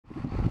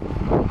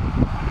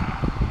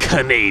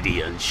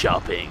Canadian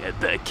shopping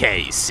at the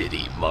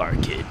K-City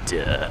Market.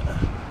 And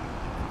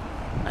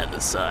the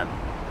sun.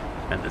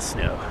 And the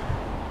snow.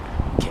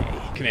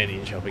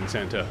 Canadian shopping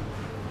centre.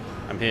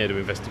 I'm here to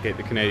investigate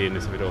the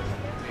Canadianness of it all.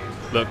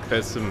 Look,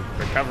 there's some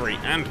recovery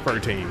and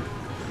protein.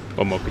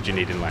 What more could you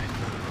need in life?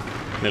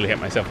 Nearly hit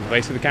myself in the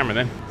face with the camera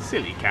then.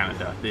 Silly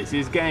Canada. This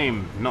is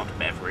game, not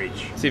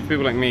beverage. See, for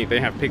people like me,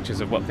 they have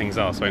pictures of what things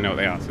are, so I know what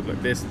they are. So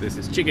look, this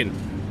is chicken,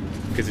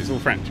 because it's all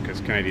French,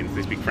 because Canadians,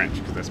 they speak French,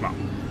 because they're smart.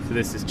 So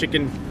this is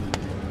chicken.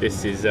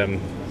 This is, bread.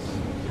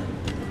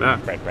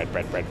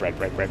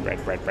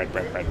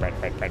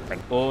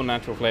 All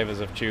natural flavours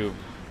of tube.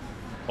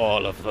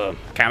 All of them.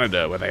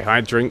 Canada, where they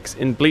hide drinks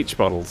in bleach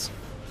bottles.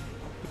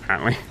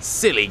 Apparently.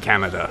 Silly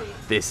Canada.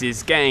 This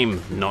is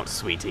game, not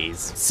sweeties.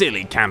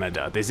 Silly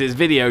Canada. This is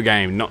video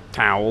game, not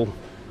towel.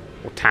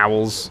 Or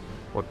towels.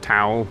 Or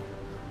towel.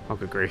 Oh,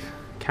 good grief.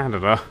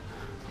 Canada.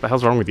 What the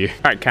hell's wrong with you?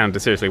 Alright, Canada,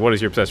 seriously, what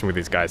is your obsession with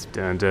these guys?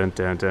 Dun dun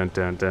dun dun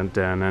dun dun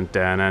dun dun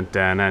dun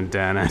dun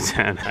dun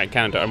dun. Alright,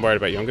 Canada, I'm worried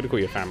about you. I'm gonna call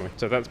you family.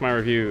 So that's my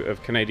review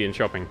of Canadian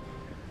shopping.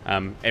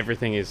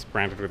 Everything is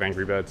branded with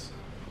Angry Birds,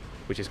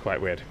 which is quite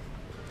weird.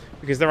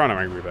 Because there are no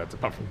Angry Birds,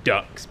 apart from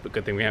ducks, but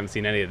good thing we haven't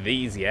seen any of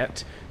these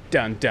yet.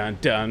 Dun dun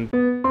dun.